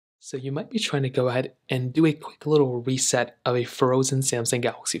So you might be trying to go ahead and do a quick little reset of a frozen Samsung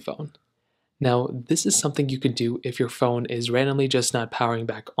Galaxy phone. Now, this is something you can do if your phone is randomly just not powering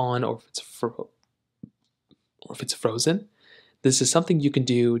back on or if it's frozen. This is something you can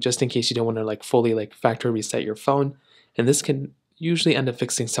do just in case you don't want to fully factory reset your phone, and this can usually end up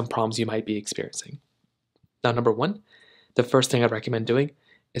fixing some problems you might be experiencing. Now, number one, the first thing I'd recommend doing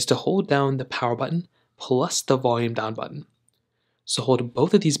is to hold down the power button plus the volume down button. So hold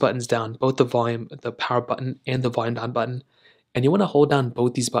both of these buttons down, both the power button and the volume down button, and you want to hold down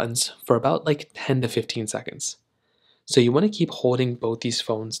both these buttons for about 10 to 15 seconds. So you want to keep holding both these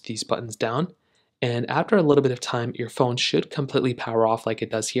buttons down, and after a little bit of time, your phone should completely power off like it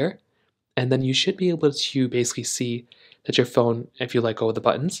does here, and then you should be able to basically see that your phone, if you let go of the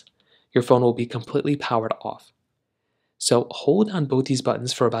buttons, your phone will be completely powered off. So hold down both these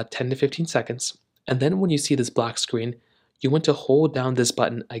buttons for about 10 to 15 seconds, and then when you see this black screen, you want to hold down this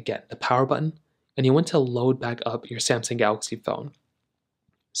button again, the power button, and you want to load back up your Samsung Galaxy phone.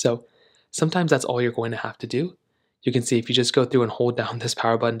 So sometimes that's all you're going to have to do. You can see if you just go through and hold down this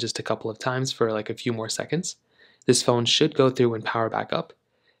power button just a couple of times for a few more seconds, this phone should go through and power back up.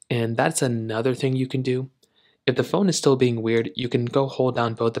 And that's another thing you can do. If the phone is still being weird, you can go hold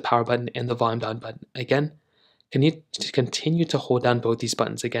down both the power button and the volume down button again. Can you continue to hold down both these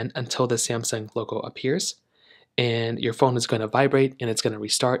buttons again until the Samsung logo appears, and your phone is going to vibrate and it's going to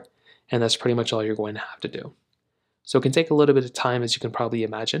restart, and that's pretty much all you're going to have to do. So it can take a little bit of time, as you can probably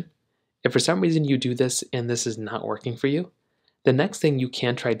imagine. If for some reason you do this and this is not working for you, the next thing you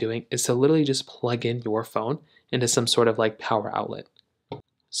can try doing is to literally just plug in your phone into some sort of power outlet.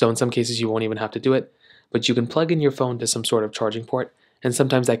 So in some cases you won't even have to do it, but you can plug in your phone to some sort of charging port, and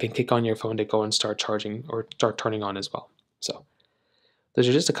sometimes that can kick on your phone to go and start charging or start turning on as well. So those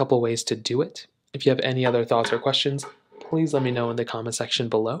are just a couple ways to do it. If you have any other thoughts or questions, please let me know in the comment section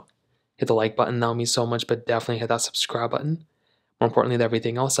below. Hit the like button, that would mean so much, but definitely hit that subscribe button. More importantly than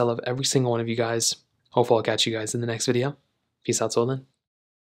everything else, I love every single one of you guys. Hopefully I'll catch you guys in the next video. Peace out, Solden.